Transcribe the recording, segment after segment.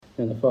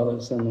name of the Father,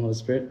 the Son, and the Holy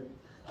Spirit.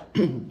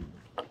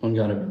 One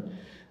God,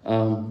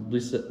 amen.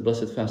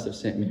 Blessed fast of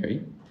Saint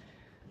Mary.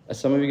 As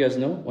some of you guys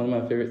know, one of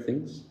my favorite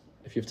things,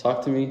 if you've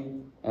talked to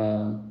me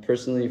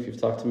personally, if you've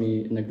talked to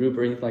me in a group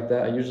or anything like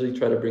that, I usually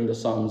try to bring the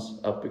Psalms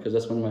up because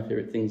that's one of my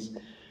favorite things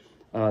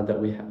that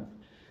we have.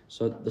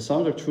 So the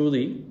Psalms are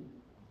truly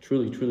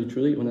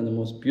one of the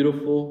most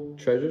beautiful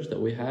treasures that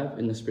we have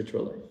in the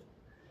spiritual life.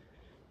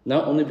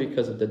 Not only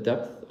because of the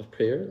depth of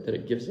prayer that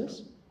it gives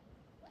us,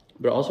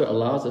 but also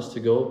allows us to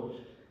go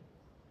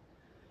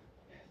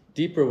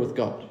deeper with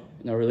God,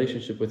 in our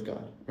relationship with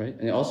God, right?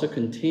 And it also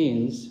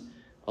contains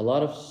a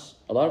lot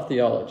of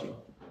theology,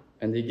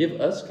 and they give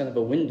us kind of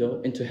a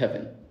window into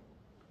heaven,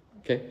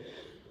 okay?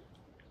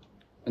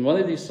 And one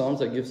of these Psalms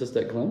that gives us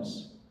that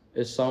glimpse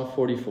is Psalm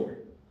 44,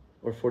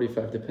 or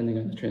 45, depending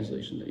on the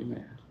translation that you may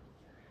have.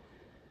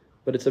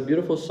 But it's a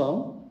beautiful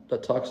psalm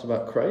that talks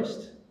about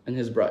Christ and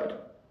his bride,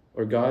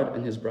 or God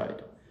and his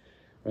bride,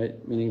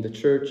 right? Meaning the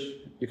church.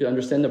 You could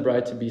understand the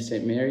bride to be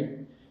Saint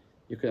Mary.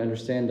 You could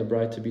understand the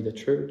bride to be the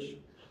church.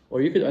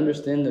 Or you could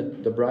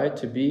understand the bride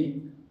to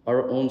be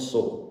our own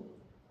soul.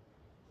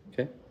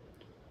 Okay?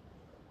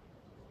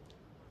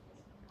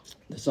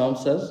 The psalm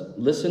says,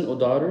 "Listen, O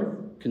daughter,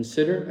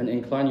 consider and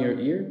incline your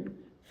ear.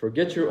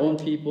 Forget your own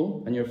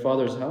people and your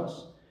father's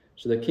house,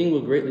 so the king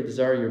will greatly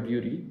desire your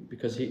beauty,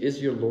 because he is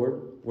your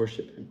Lord.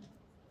 Worship him."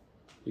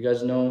 You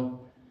guys know,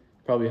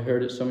 probably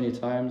heard it so many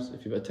times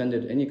if you've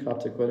attended any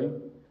Coptic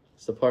wedding.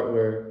 It's the part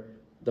where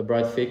the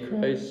bride fake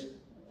cries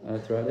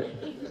throughout it.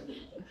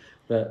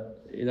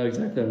 But you know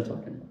exactly what I'm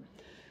talking about.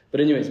 But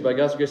anyways, by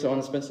God's grace, I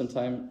want to spend some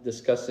time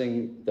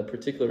discussing the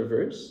particular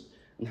verse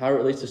and how it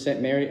relates to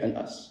Saint Mary and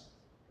us.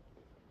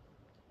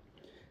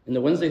 In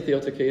the Wednesday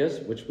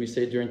Theotokeias, which we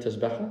say during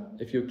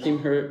Tasbihah, if you came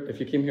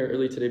here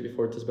early today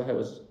before Tasbihah,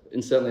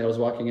 I was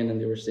walking in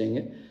and they were saying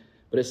it.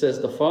 But it says,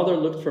 "The Father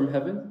looked from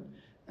heaven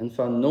and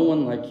found no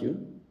one like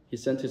you. He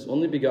sent his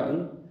only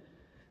begotten,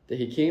 that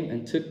he came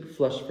and took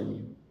flesh from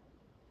you."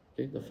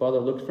 Okay? The Father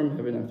looked from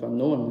heaven and found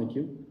no one like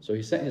you. So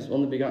he sent his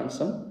only begotten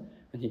Son,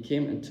 and he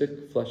came and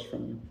took flesh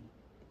from you.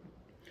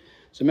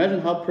 So imagine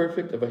how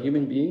perfect of a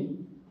human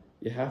being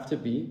you have to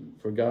be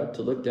for God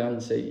to look down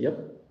and say, "Yep,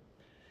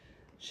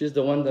 she's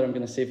the one that I'm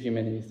going to save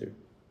humanity through."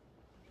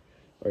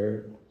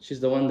 Or, "She's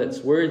the one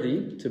that's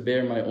worthy to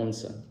bear my own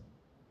son."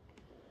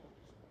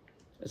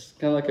 It's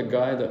kind of like a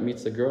guy that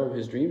meets the girl of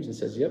his dreams and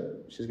says,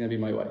 "Yep, she's going to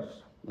be my wife,"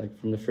 like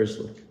from the first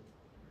look.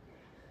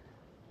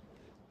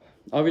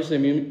 Obviously,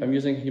 I'm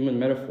using a human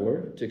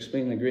metaphor to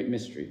explain the great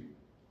mystery,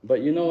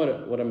 but you know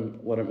what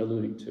I'm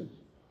alluding to.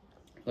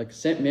 Like,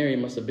 Saint Mary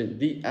must have been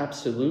the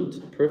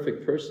absolute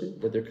perfect person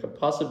that there could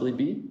possibly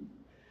be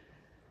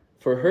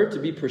for her to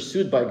be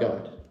pursued by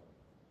God.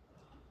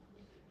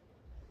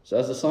 So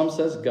as the psalm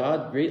says,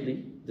 God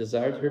greatly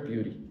desired her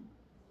beauty.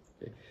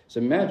 Okay? So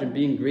imagine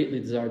being greatly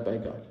desired by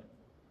God.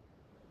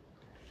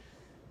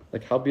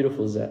 Like, how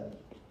beautiful is that?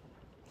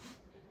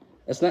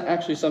 It's not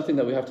actually something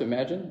that we have to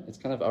imagine. It's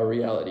kind of our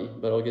reality,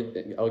 but I'll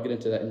get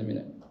into that in a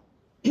minute.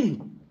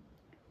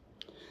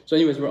 So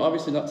anyways, we're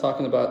obviously not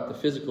talking about the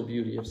physical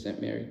beauty of Saint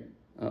Mary,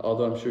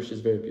 although I'm sure she's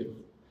very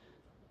beautiful.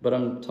 But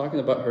I'm talking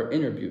about her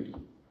inner beauty,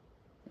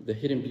 the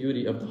hidden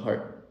beauty of the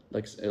heart.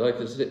 Like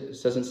it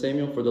says in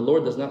Samuel, "For the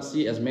Lord does not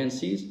see as man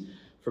sees,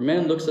 for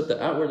man looks at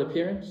the outward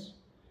appearance,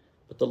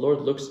 but the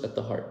Lord looks at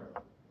the heart."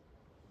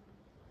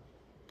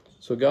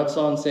 So God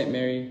saw in Saint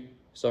Mary, he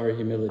saw her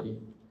humility.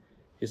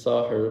 He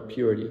saw her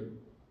purity.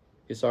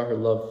 He saw her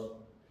love.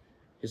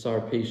 He saw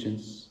her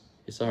patience.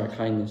 He saw her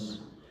kindness.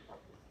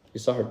 He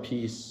saw her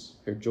peace,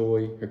 her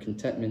joy, her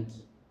contentment,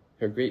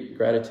 her great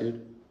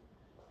gratitude,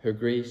 her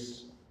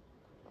grace,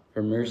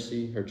 her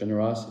mercy, her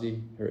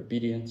generosity, her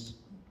obedience,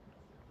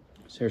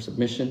 her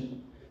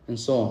submission, and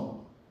so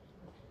on.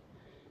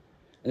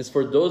 And it's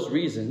for those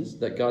reasons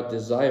that God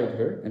desired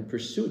her and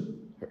pursued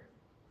her,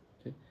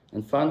 okay,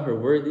 and found her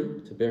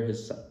worthy to bear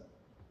his son.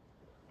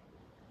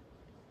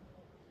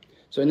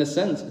 So in a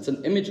sense, it's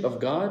an image of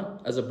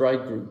God as a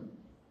bridegroom,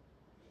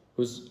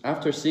 who's,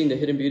 after seeing the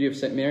hidden beauty of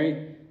Saint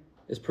Mary,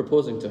 is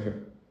proposing to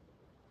her.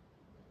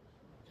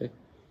 Okay?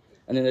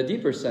 And in a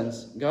deeper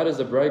sense, God is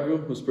a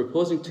bridegroom who's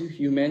proposing to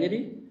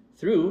humanity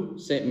through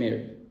Saint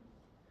Mary.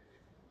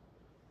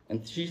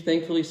 And she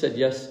thankfully said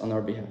yes on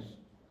our behalf.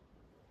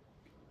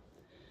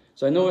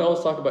 So I know we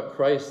always talk about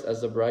Christ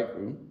as the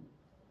bridegroom,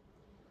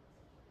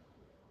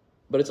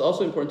 but it's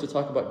also important to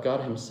talk about God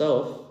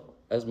himself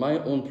as my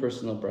own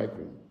personal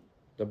bridegroom,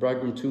 the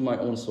bridegroom to my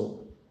own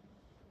soul.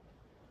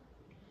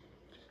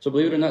 So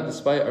believe it or not,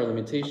 despite our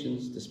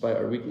limitations, despite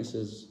our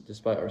weaknesses,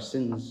 despite our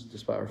sins,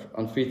 despite our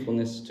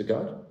unfaithfulness to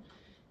God,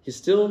 he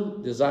still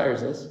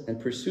desires us and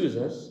pursues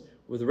us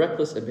with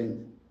reckless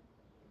abandon.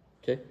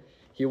 Okay?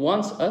 He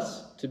wants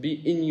us to be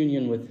in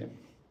union with him.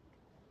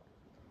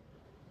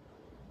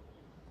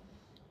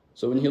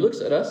 So when he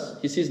looks at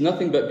us, he sees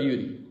nothing but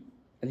beauty,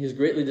 and he's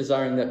greatly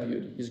desiring that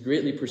beauty. He's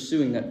greatly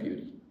pursuing that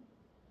beauty.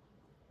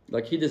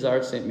 Like he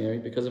desired Saint Mary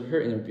because of her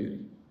inner beauty.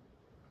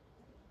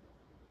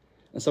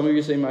 And some of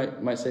you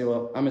might say,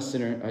 "Well, I'm a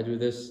sinner. I do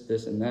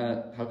this, and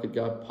that. How could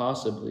God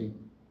possibly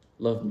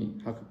love me?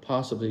 How could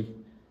possibly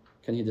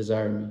can he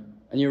desire me?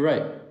 And you're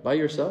right. By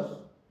yourself,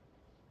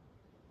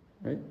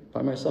 right?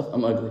 By myself,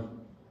 I'm ugly.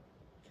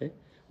 Okay?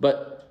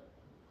 But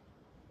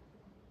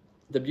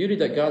the beauty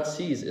that God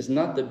sees is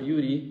not the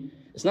beauty,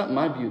 it's not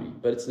my beauty,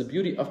 but it's the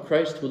beauty of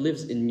Christ who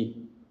lives in me.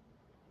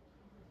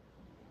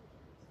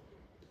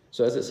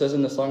 So as it says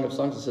in the Song of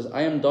Songs, it says,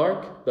 I am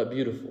dark but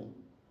beautiful.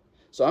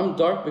 So I'm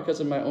dark because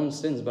of my own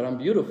sins, but I'm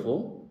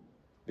beautiful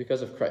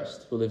because of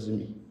Christ who lives in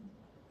me.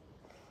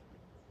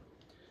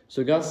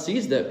 So God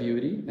sees that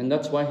beauty, and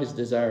that's why he's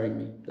desiring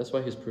me. That's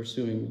why he's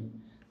pursuing me.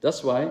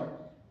 That's why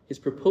he's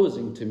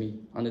proposing to me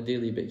on a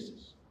daily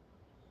basis.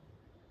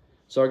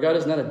 So our God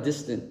is not a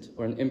distant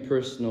or an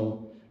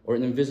impersonal or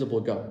an invisible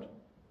God.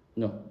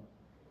 No.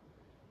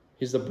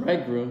 He's the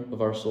bridegroom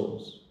of our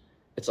souls.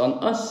 It's on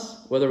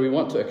us whether we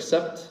want to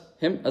accept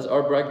him as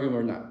our bridegroom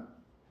or not.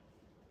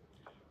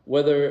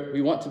 Whether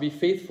we want to be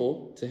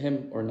faithful to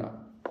him or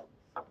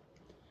not.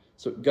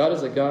 So God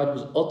is a God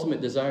whose ultimate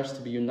desire is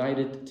to be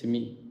united to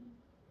me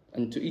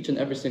and to each and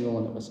every single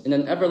one of us in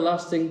an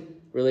everlasting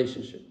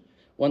relationship.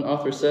 One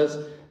author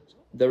says,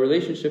 the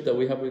relationship that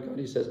we have with God,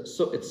 he says,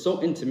 so it's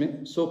so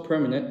intimate, so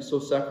permanent, so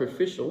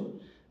sacrificial,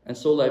 and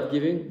so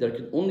life-giving that it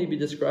can only be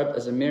described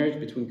as a marriage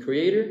between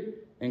creator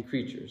and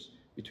creatures,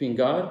 between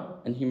God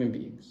and human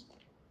beings.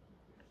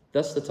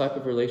 That's the type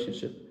of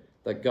relationship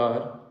that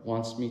God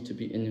wants me to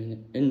be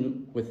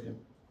in with him.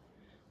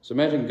 So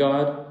imagine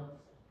God,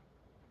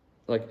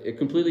 like it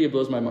completely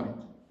blows my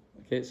mind.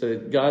 Okay, so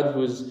God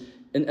who is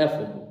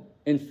ineffable,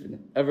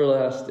 infinite,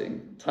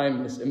 everlasting,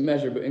 timeless,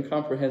 immeasurable,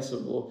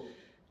 incomprehensible,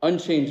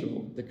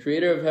 unchangeable, the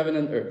creator of heaven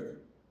and earth,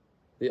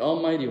 the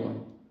Almighty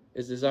One,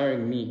 is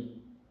desiring me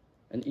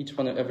and each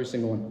one and every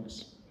single one of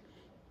us.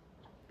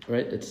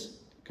 Right? It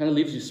kind of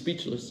leaves you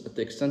speechless at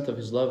the extent of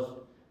his love,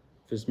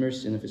 of his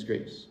mercy, and of his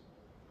grace.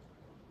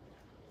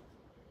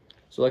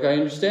 So like I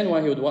understand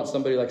why he would want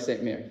somebody like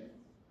Saint Mary,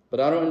 but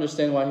I don't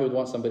understand why he would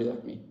want somebody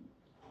like me.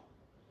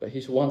 But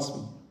he wants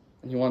me,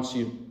 and he wants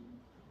you.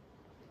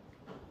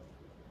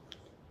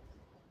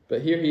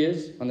 But here he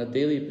is on a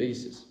daily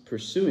basis,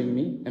 pursuing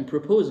me and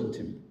proposing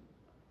to me.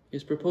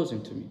 He's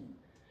proposing to me.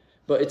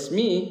 But it's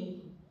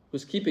me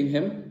who's keeping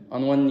him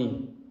on one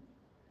knee.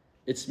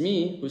 It's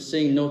me who's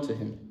saying no to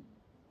him.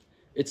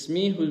 It's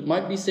me who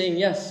might be saying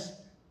yes,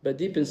 but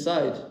deep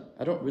inside,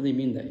 I don't really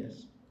mean that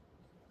yes.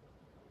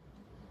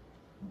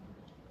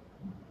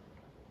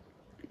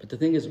 But the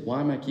thing is, why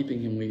am I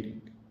keeping him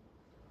waiting?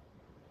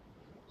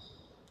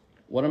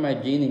 What am I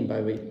gaining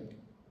by waiting?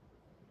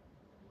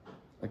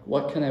 Like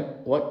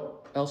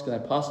what else can I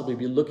possibly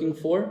be looking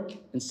for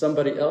in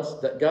somebody else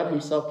that God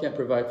himself can't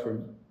provide for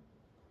me?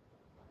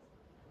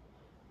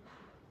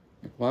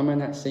 Like why am I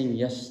not saying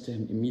yes to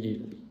him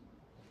immediately?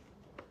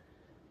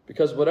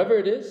 Because whatever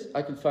it is,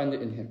 I can find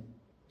it in him.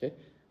 Okay?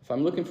 If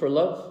I'm looking for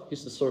love,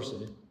 he's the source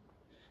of it.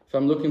 If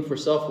I'm looking for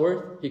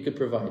self-worth, he could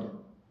provide it.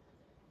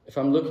 If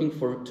I'm looking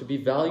to be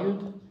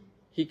valued,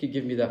 he could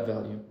give me that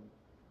value.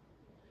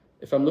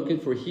 If I'm looking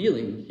for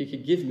healing, he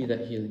could give me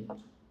that healing.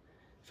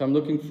 If I'm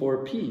looking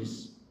for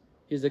peace,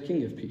 he's the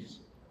King of peace.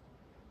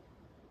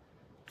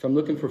 If I'm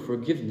looking for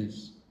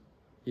forgiveness,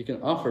 he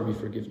can offer me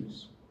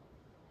forgiveness.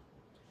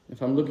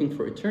 If I'm looking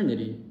for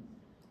eternity,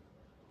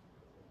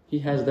 he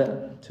has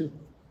that too.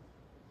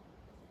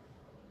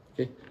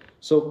 Okay?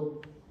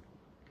 So,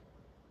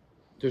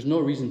 there's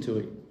no reason to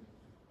wait.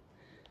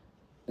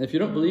 And if you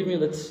don't believe me,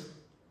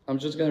 I'm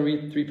just going to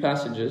read 3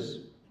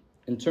 passages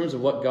in terms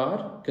of what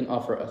God can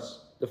offer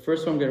us. The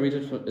first one I'm going to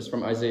read is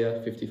from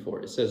Isaiah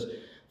 54. It says,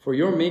 "For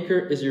your Maker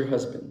is your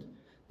husband.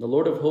 The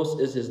Lord of hosts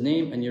is his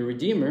name, and your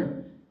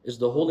Redeemer is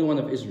the Holy One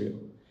of Israel.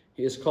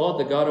 He is called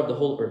the God of the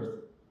whole earth.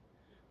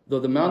 Though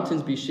the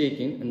mountains be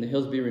shaken and the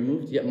hills be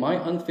removed, yet my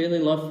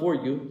unfailing love for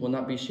you will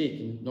not be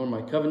shaken, nor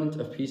my covenant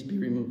of peace be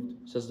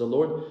removed, says the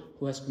Lord,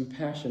 who has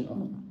compassion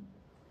on you."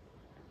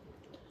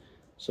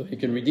 So he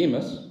can redeem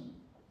us.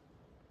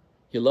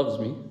 He loves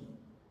me.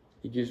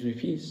 He gives me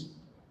peace.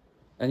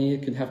 And he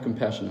can have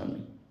compassion on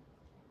me.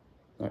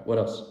 All right, what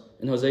else?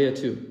 In Hosea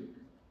 2.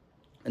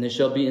 "And it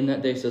shall be in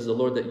that day, says the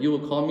Lord, that you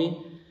will call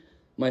me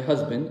my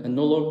husband, and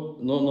no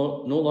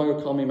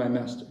longer call me my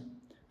master.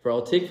 For I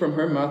will take from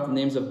her mouth the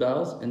names of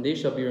Baals, and they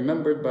shall be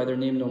remembered by their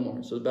name no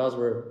more." So the Baals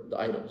were the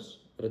idols,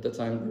 but at the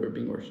time they were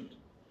being worshipped.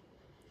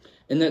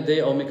 "In that day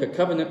I will make a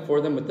covenant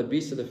for them with the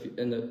beasts of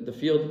the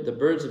field, the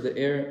birds of the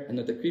air, and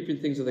with the creeping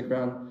things of the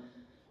ground.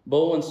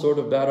 Bow and sword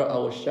of battle I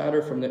will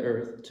shatter from the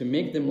earth, to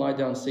make them lie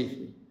down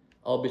safely.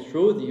 I will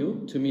betroth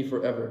you to me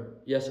forever.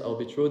 Yes, I will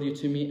betroth you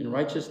to me in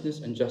righteousness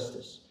and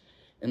justice.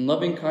 In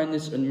loving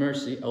kindness and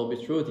mercy I will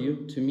betroth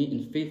you to me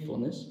in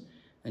faithfulness,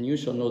 and you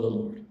shall know the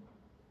Lord."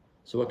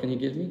 So what can he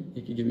give me?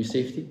 He can give me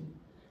safety.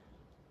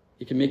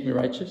 He can make me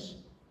righteous.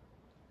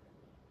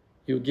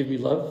 He will give me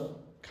love,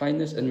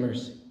 kindness, and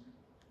mercy.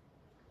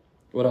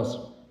 What else?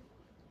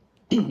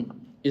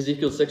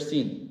 Ezekiel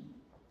 16.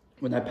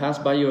 "When I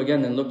passed by you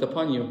again and looked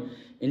upon you,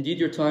 indeed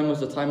your time was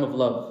the time of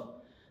love.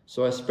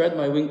 So I spread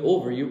my wing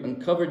over you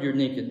and covered your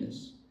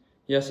nakedness.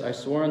 Yes, I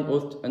swore an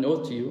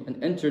oath to you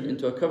and entered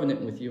into a covenant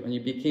with you, and you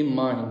became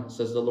mine,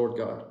 says the Lord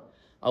God.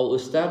 I will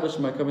establish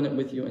my covenant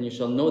with you, and you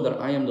shall know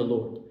that I am the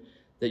Lord,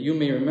 that you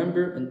may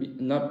remember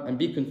and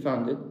be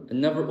confounded,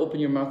 and never open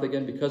your mouth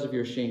again because of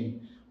your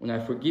shame, when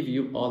I forgive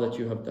you all that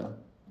you have done.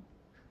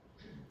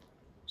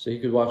 So he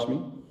could watch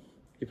me,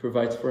 he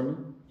provides for me,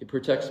 he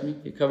protects me,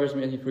 he covers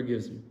me, and he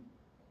forgives me.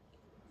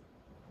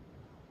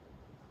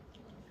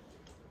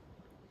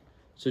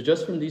 So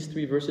just from these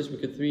 3 verses, we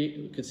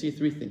could see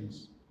 3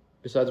 things,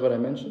 besides what I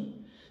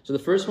mentioned. So the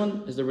first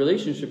one is the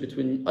relationship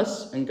between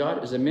us and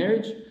God is a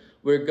marriage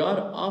where God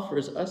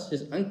offers us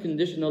His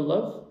unconditional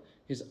love,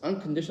 His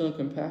unconditional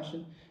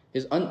compassion,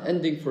 His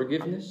unending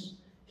forgiveness,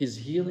 His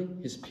healing,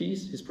 His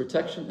peace, His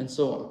protection, and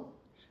so on.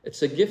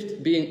 It's a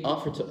gift being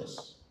offered to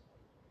us.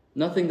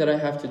 Nothing that I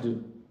have to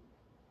do.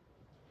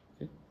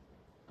 Okay?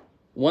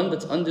 One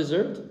that's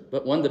undeserved,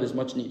 but one that is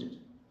much needed.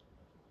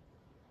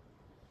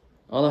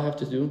 All I have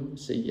to do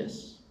is say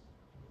yes.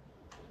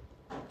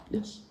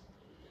 Yes.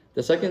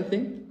 The second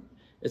thing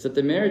is that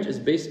the marriage is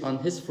based on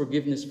His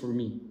forgiveness for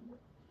me.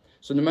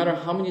 So no matter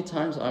how many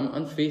times I'm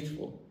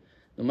unfaithful,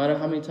 no matter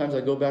how many times I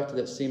go back to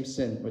that same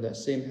sin or that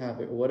same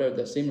habit or whatever,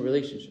 that same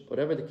relationship,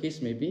 whatever the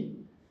case may be,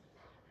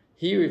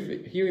 He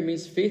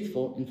remains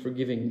faithful in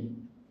forgiving me.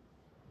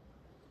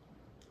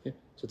 Okay?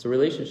 So it's a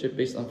relationship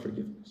based on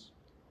forgiveness.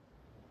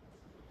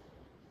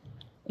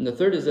 And the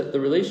third is that the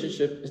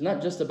relationship is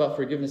not just about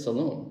forgiveness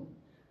alone,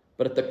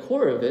 but at the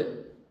core of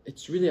it,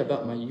 it's really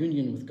about my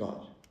union with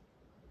God,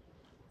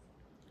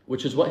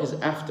 which is what He's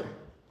after.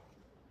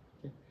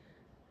 Okay?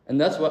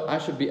 And that's what I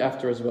should be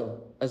after as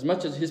well. As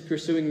much as He's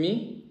pursuing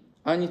me,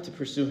 I need to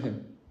pursue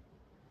Him.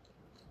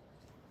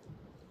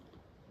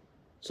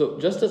 So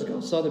just as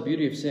God saw the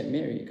beauty of St.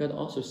 Mary, God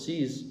also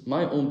sees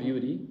my own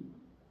beauty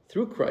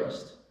through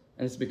Christ.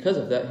 And it's because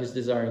of that He's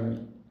desiring me.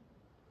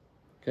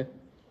 Okay?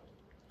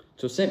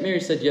 So St. Mary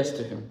said yes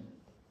to Him.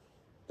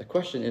 The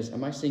question is,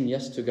 am I saying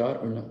yes to God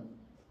or no?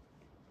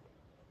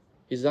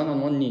 He's down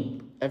on one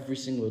knee every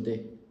single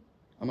day.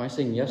 Am I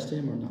saying yes to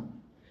Him or not?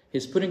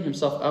 He's putting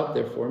Himself out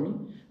there for me,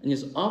 and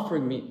He's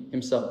offering me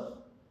Himself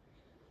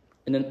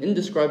in an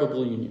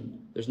indescribable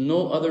union. There's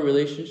no other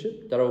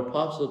relationship that I will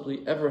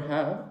possibly ever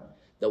have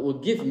that will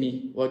give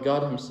me what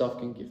God Himself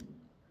can give me.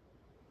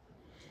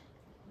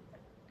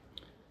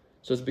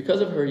 So it's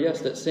because of her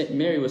yes that St.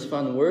 Mary was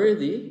found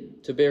worthy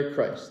to bear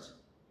Christ.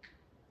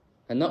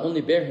 And not only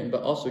bear Him,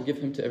 but also give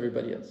Him to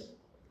everybody else.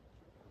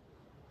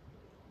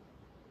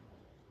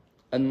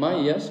 And my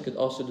yes could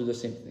also do the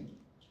same thing.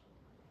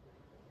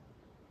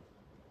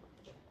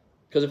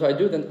 Because if I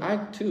do, then I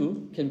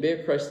too can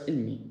bear Christ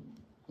in me.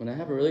 When I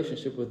have a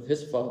relationship with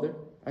His Father,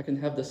 I can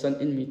have the Son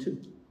in me too.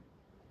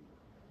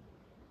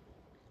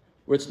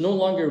 Where it's no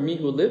longer me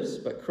who lives,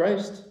 but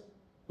Christ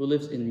who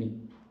lives in me.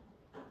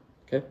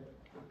 Okay?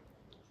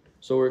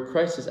 So where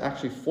Christ is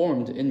actually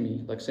formed in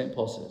me, like St.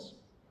 Paul says.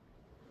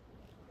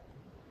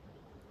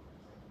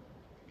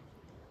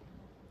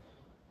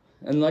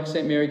 And like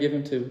St. Mary gave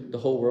Him to the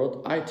whole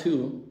world, I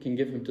too can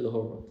give Him to the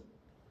whole world.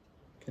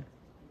 Okay?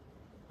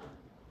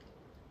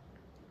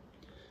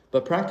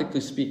 But practically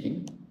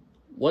speaking,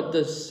 what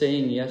does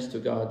saying yes to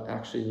God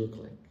actually look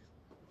like?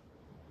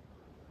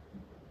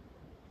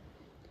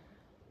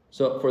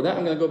 So for that,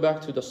 I'm going to go back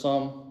to the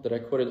psalm that I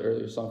quoted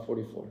earlier, Psalm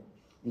 44.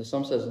 And the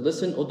psalm says,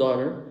 "Listen, O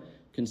daughter,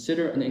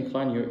 consider and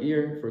incline your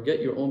ear,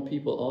 forget your own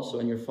people also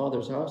and your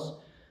father's house,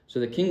 so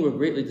the king will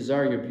greatly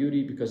desire your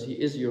beauty, because he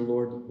is your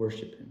Lord,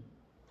 worship him,"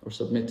 or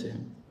submit to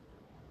him.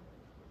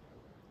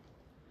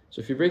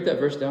 So if you break that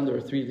verse down, there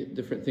are 3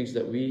 different things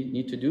that we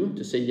need to do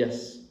to say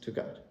yes to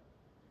God.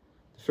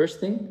 The first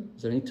thing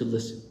is that I need to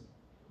listen.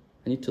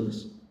 I need to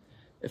listen.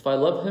 If I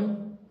love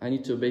Him, I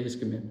need to obey His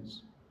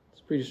commandments.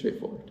 It's pretty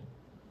straightforward.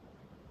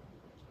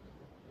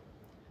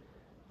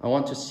 I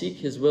want to seek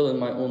His will in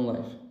my own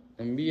life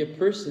and be a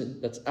person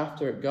that's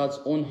after God's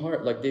own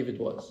heart, like David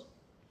was.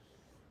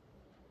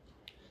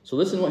 So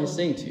listen to what He's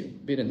saying to you,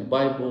 be it in the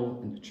Bible,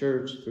 in the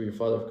church, through your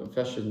father of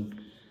confession,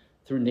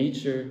 through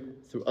nature,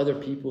 through other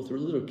people, through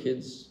little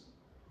kids.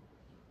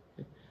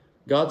 Okay?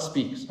 God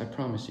speaks. I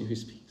promise you, He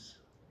speaks.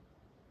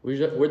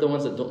 We're the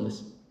ones that don't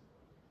listen.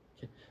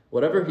 Okay?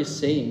 Whatever He's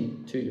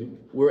saying to you,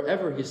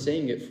 wherever He's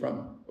saying it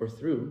from or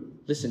through,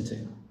 listen to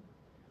Him.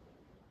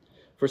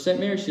 For St.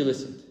 Mary, she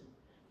listened.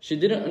 She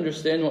didn't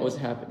understand what was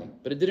happening,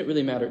 but it didn't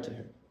really matter to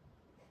her.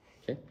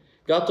 Okay?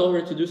 God told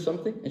her to do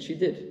something, and she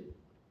did.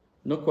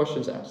 No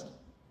questions asked.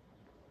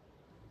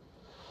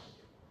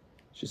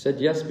 She said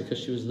yes because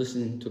she was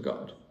listening to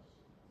God.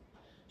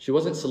 She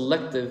wasn't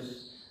selective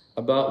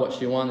about what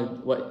she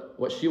wanted,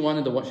 what she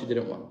wanted and what she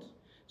didn't want.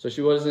 So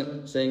she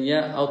wasn't saying,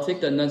 yeah, I'll take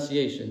the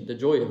Annunciation, the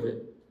joy of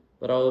it,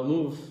 but I'll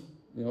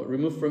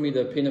remove from me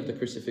the pain of the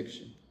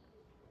crucifixion.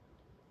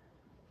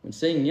 When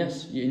saying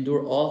yes, you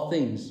endure all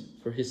things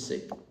for His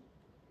sake.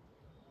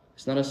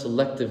 It's not a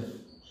selective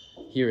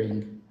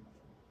hearing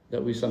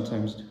that we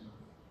sometimes do.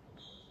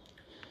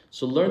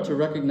 So learn to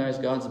recognize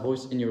God's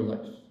voice in your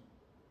life.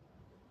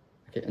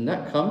 Okay, and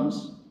that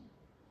comes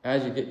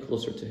as you get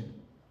closer to Him.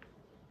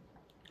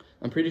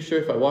 I'm pretty sure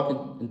if I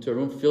walk into a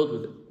room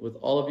filled with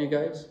all of you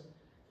guys,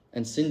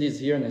 and Cindy's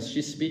here, and as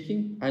she's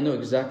speaking, I know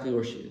exactly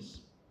where she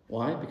is.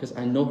 Why? Because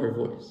I know her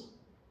voice.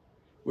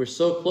 We're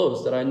so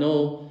close that I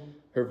know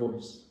her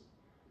voice.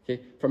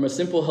 Okay? From a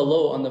simple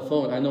hello on the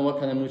phone, I know what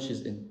kind of mood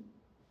she's in.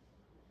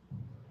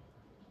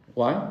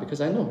 Why? Because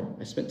I know her.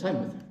 I spent time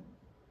with her.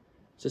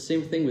 It's the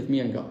same thing with me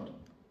and God.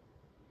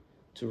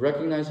 To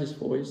recognize His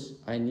voice,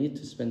 I need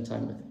to spend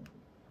time with Him.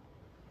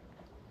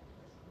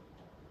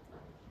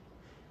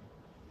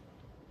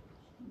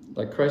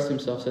 Like Christ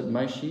Himself said,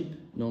 my sheep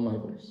know my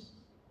voice.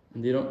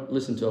 And they don't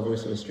listen to a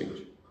voice of a stranger.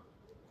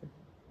 Okay?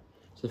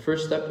 So the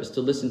first step is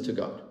to listen to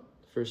God.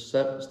 The first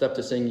step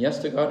to saying yes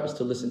to God is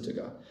to listen to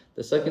God.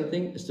 The second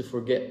thing is to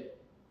forget.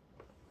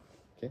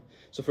 Okay?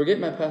 So forget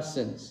my past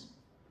sins.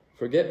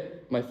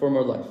 Forget my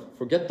former life.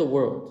 Forget the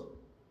world.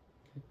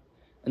 Okay?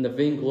 And the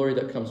vain glory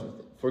that comes with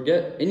it.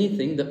 Forget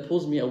anything that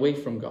pulls me away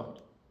from God.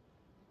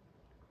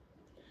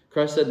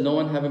 Christ said, no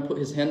one having put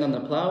his hand on the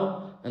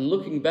plow and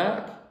looking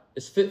back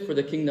is fit for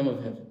the kingdom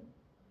of heaven.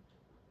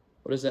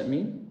 What does that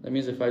mean? That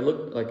means if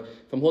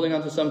I'm holding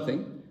on to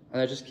something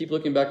and I just keep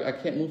looking back, I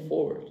can't move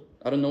forward.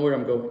 I don't know where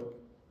I'm going.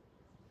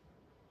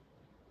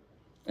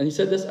 And he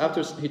said this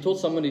after he told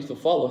somebody to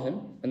follow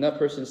him, and that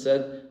person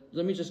said,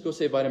 let me just go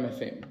say bye to my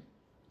family.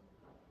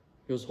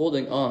 He was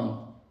holding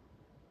on,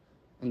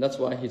 and that's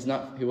why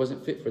he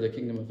wasn't fit for the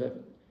kingdom of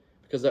heaven.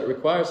 Because that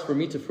requires for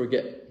me to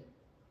forget.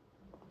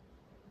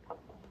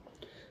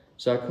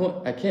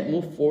 So I can't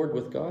move forward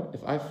with God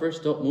if I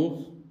first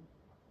don't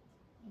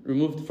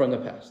removed from the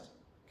past.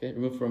 Okay,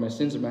 removed from my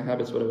sins or my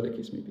habits, whatever the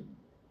case may be.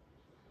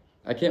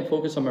 I can't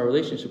focus on my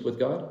relationship with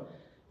God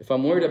if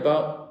I'm worried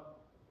about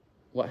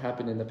what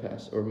happened in the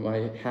past, or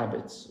my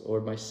habits,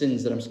 or my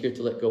sins that I'm scared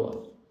to let go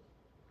of.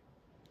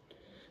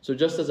 So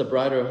just as a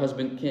bride or a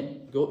husband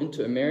can't go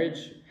into a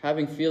marriage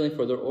having feeling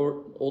for their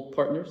old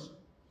partners,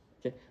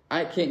 okay,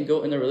 I can't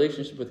go in a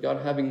relationship with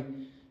God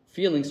having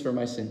feelings for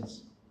my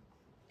sins.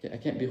 Okay, I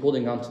can't be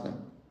holding on to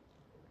them.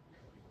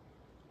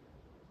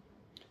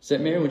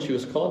 St. Mary, when she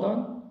was called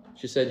on,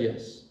 she said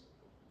yes.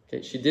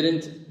 Okay,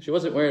 she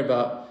wasn't worried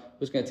about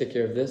who's going to take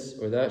care of this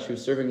or that. She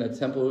was serving the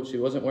temple. She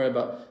wasn't worried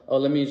about,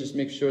 let me just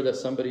make sure that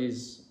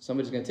somebody's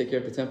going to take care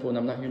of the temple and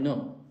I'm not here.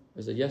 No.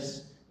 There's a yes,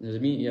 and there's a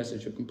immediate yes, and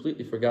she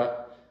completely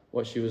forgot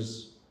what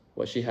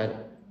she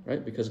had,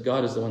 right? Because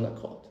God is the one that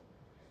called.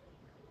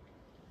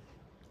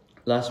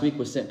 Last week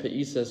was St.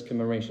 Paisa's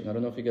commemoration. I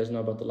don't know if you guys know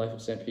about the life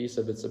of St.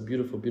 Paisa, but it's a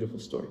beautiful, beautiful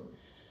story.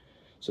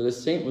 So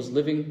this saint was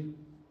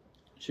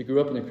she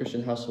grew up in a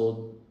Christian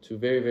household to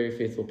very, very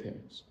faithful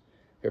parents.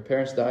 Her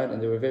parents died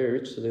and they were very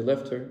rich, so they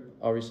left her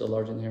obviously a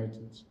large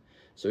inheritance.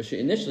 So she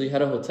initially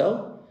had a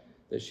hotel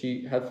that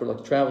she had for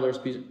travelers,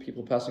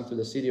 people passing through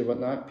the city or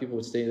whatnot. People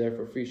would stay there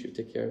for free. She would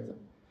take care of them.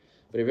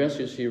 But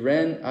eventually she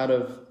ran out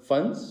of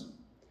funds.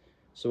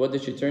 So what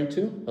did she turn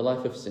to? A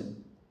life of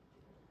sin.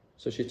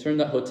 So she turned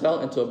that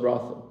hotel into a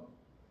brothel.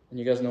 And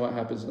you guys know what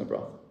happens in a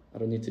brothel. I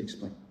don't need to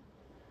explain.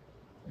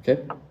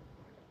 Okay?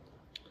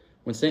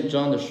 When St.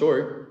 John the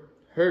Short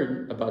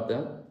heard about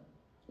that,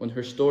 when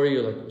her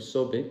story was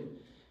so big,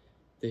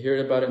 they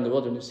heard about it in the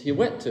wilderness, he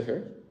went to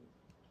her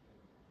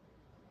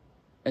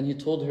and he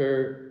told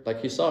her,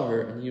 he saw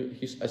her, and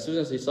he as soon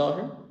as he saw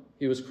her,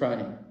 he was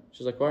crying.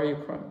 She's like, why are you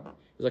crying?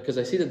 He's like, because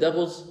I see the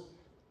devils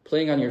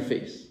playing on your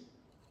face.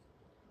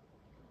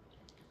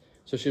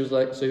 So he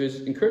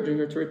was encouraging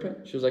her to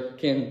repent. She was like,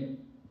 can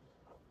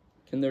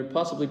there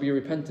possibly be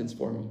repentance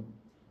for me?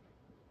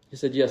 He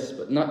said, yes,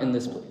 but not in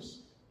this place.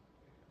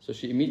 So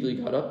she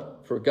immediately got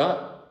up,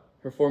 forgot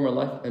her former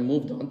life, and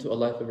moved on to a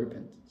life of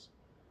repentance.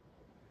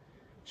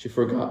 She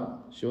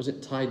forgot. She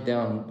wasn't tied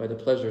down by the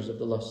pleasures of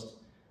the lust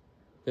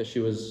that she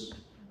was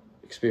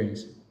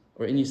experiencing,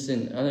 or any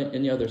sin,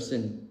 any other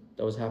sin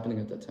that was happening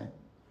at that time.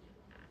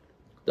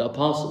 The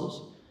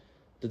apostles,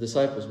 the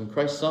disciples, when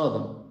Christ saw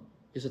them,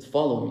 he said,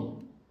 follow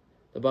me.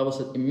 The Bible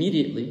said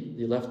immediately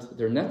they left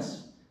their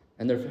nets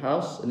and their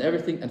house and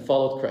everything and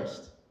followed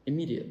Christ.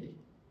 Immediately.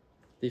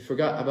 They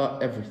forgot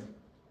about everything.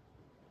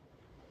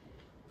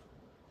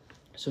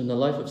 So in the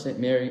life of St.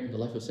 Mary, in the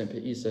life of St.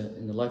 Paisa,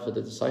 in the life of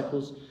the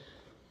disciples,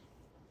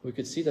 we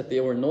could see that they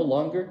were no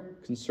longer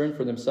concerned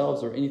for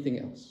themselves or anything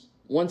else.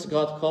 Once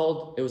God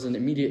called, it was an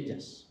immediate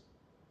yes.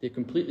 They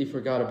completely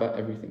forgot about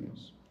everything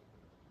else.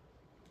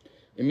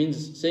 It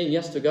means saying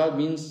yes to God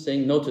means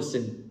saying no to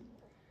sin.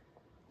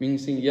 Meaning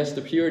saying yes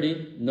to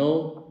purity,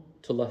 no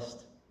to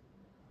lust.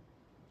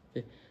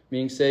 Okay?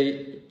 Meaning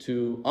say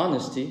to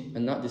honesty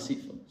and not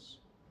deceitfulness.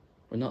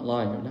 Or not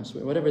lying or not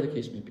swearing, whatever the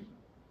case may be.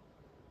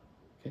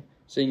 Okay?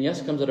 Saying yes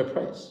comes at a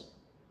price.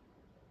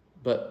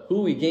 But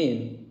who we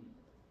gain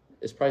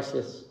is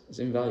priceless, is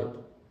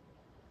invaluable.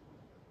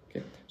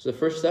 Okay? So the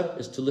first step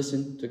is to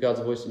listen to God's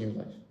voice in your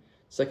life.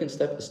 Second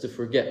step is to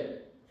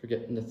forget.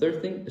 And the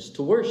third thing is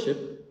to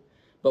worship,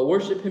 but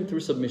worship Him through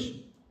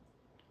submission.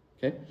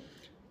 Okay?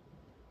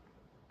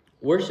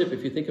 Worship,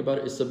 if you think about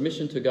it, is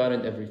submission to God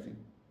in everything.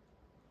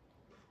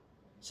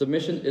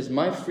 Submission is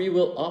my free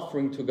will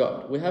offering to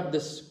God. We have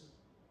this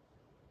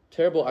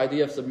terrible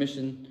idea of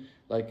submission,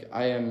 like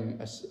I'm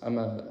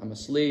a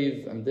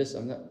slave, I'm this,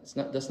 I'm that.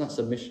 That's not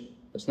submission.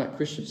 That's not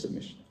Christian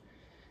submission.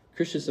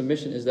 Christian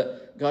submission is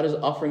that God is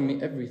offering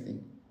me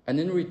everything. And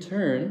in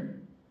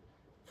return,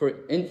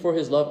 for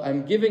His love,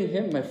 I'm giving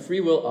Him my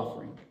free will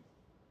offering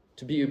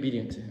to be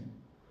obedient to Him.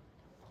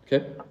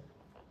 Okay?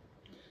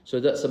 So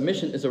that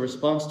submission is a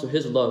response to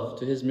His love,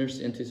 to His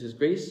mercy, and to His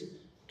grace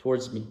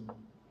towards me.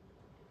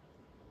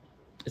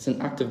 It's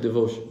an act of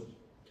devotion.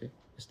 Okay?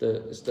 It's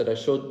that I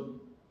showed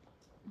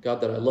God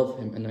that I love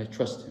Him and I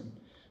trust Him.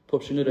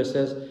 Pope Shenouda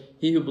says,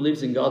 he who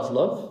believes in God's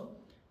love,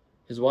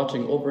 His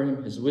watching over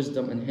him, His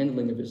wisdom and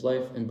handling of his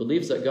life, and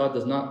believes that God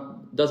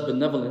does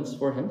benevolence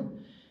for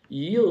him,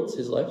 yields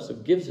his life, so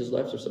gives his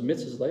life, or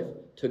submits his life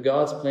to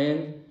God's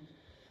plan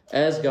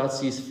as God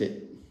sees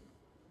fit.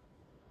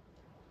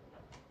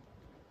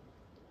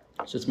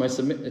 So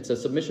it's a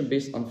submission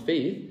based on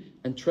faith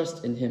and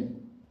trust in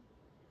Him.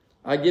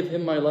 I give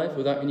Him my life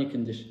without any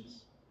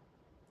conditions,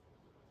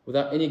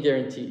 without any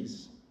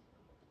guarantees,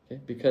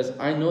 okay? Because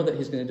I know that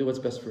He's going to do what's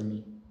best for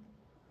me.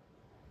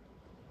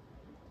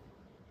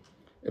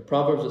 In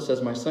Proverbs it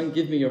says, my son,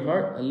 give me your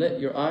heart and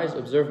let your eyes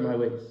observe my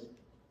ways.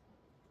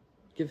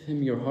 Give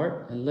Him your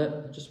heart and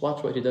just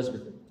watch what He does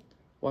with it.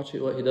 Watch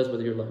what He does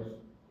with your life.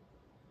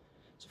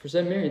 So for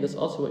St. Mary, that's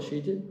also what she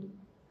did.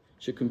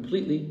 She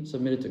completely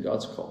submitted to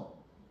God's call.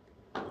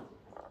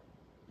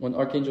 When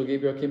Archangel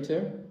Gabriel came to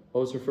her,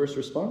 what was her first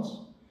response?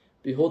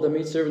 Behold, the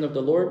maidservant of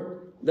the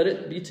Lord, let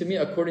it be to me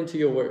according to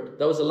your word.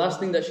 That was the last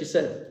thing that she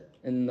said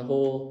in the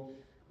whole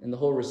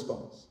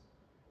response.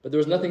 But there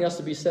was nothing else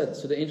to be said,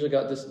 so the angel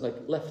got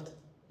left.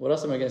 What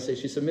else am I going to say?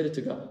 She submitted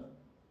to God.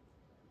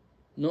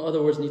 No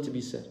other words need to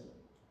be said.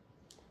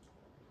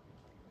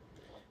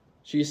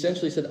 She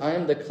essentially said, I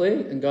am the clay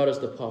and God is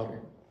the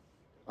potter.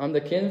 I'm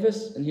the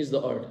canvas and He's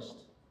the artist.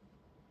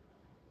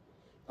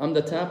 I'm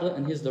the tablet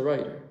and He's the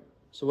writer.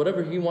 So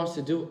whatever He wants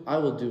to do, I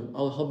will do.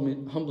 I'll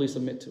humbly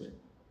submit to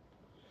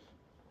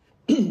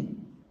it.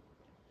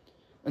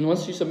 And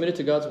once she submitted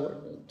to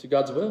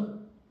God's will,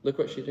 look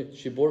what she did.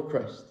 She bore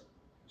Christ.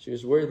 She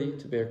was worthy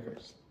to bear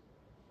Christ.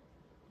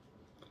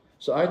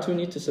 So I too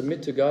need to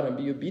submit to God and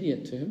be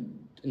obedient to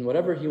Him in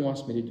whatever He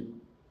wants me to do.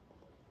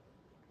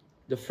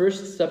 The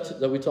first step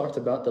that we talked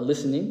about, the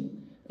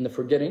listening and the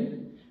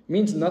forgetting,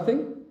 means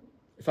nothing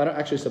if I don't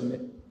actually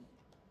submit.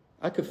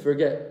 I could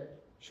forget.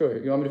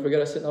 Sure, you want me to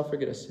forget a sin? I'll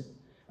forget a sin.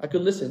 I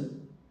could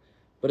listen,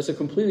 but it's a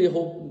completely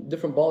whole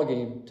different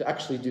ballgame to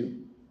actually do.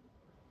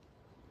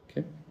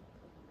 Okay?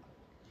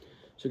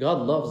 So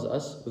God loves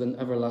us with an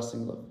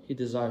everlasting love. He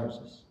desires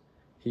us.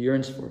 He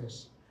yearns for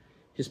us.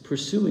 He's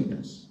pursuing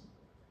us.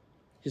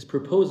 He's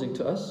proposing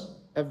to us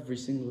every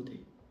single day.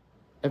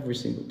 Every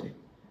single day.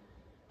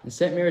 And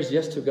St. Mary's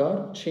yes to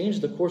God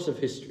changed the course of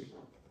history.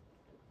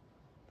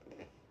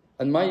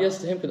 And my yes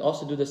to Him could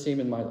also do the same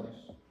in my life.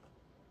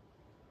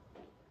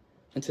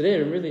 And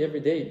today, and really every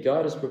day,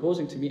 God is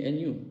proposing to me and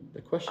you.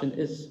 The question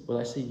is, will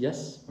I say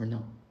yes or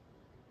no?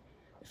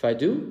 If I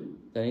do,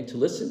 then I need to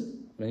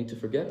listen, and I need to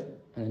forget,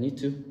 and I need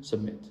to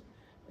submit.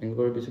 And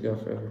glory be to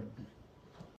God forever.